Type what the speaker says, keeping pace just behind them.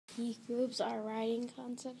key groups are writing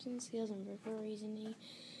concepts and skills and verbal reasoning.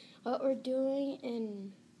 What we're doing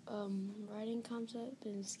in writing concepts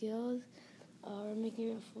and skills, we're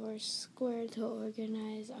making a four-square to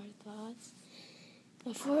organize our thoughts.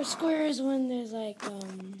 A four-square is when there's like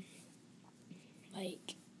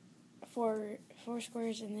four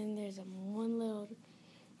squares, and then there's one little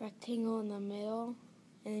rectangle in the middle,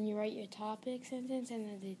 and then you write your topic sentence and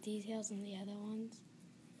then the details in the other ones.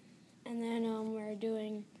 And then we're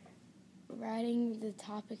doing writing the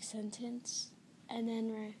topic sentence, and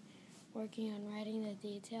then we're working on writing the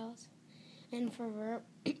details. And for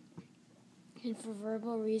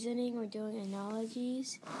verbal reasoning, we're doing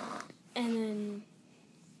analogies, and then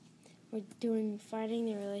we're doing finding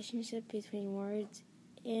the relationship between words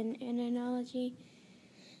in an analogy,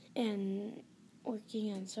 and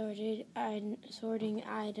working on sorting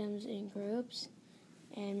items in groups,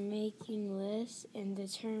 and making lists and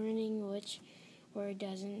determining which word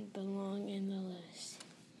doesn't belong in the list.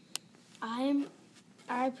 I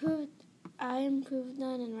improved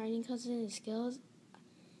on in writing concepts and skills.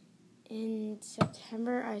 In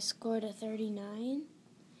September, I scored a 39,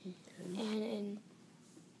 and in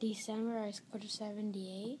December, I scored a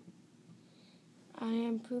 78. I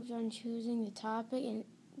improved on choosing the topic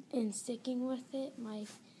and sticking with it. My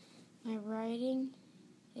writing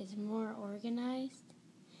is more organized,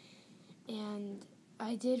 and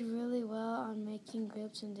I did really well on making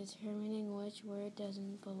groups and determining which word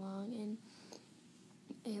doesn't belong in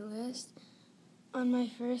a list. On my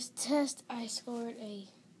first test, I scored a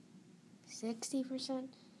 60%.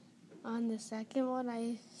 On the second one,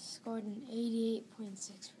 I scored an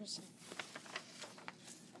 88.6%.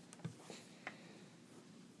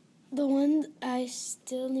 The one I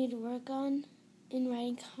still need to work on in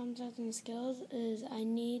writing concepts and skills is I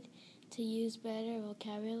need to use better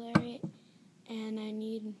vocabulary, and I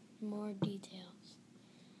need more details.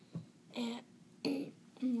 And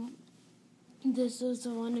this is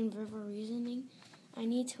the one in verbal reasoning. I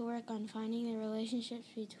need to work on finding the relationships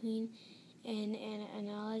between an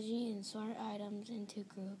analogy and sort items into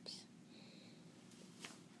groups.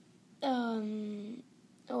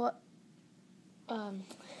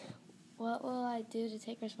 What will I do to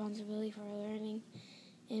take responsibility for learning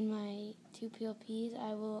in my 2 PLPs?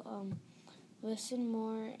 I will listen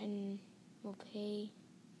more and will pay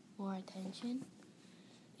more attention.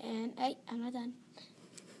 And I'm not done.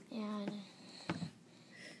 And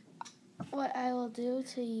what I will do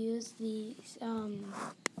to use these,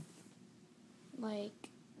 like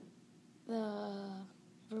the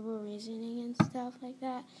verbal reasoning and stuff like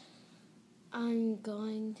that, I'm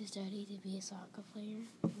going to study to be a soccer player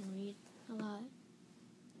and read a lot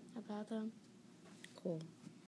about them. Cool.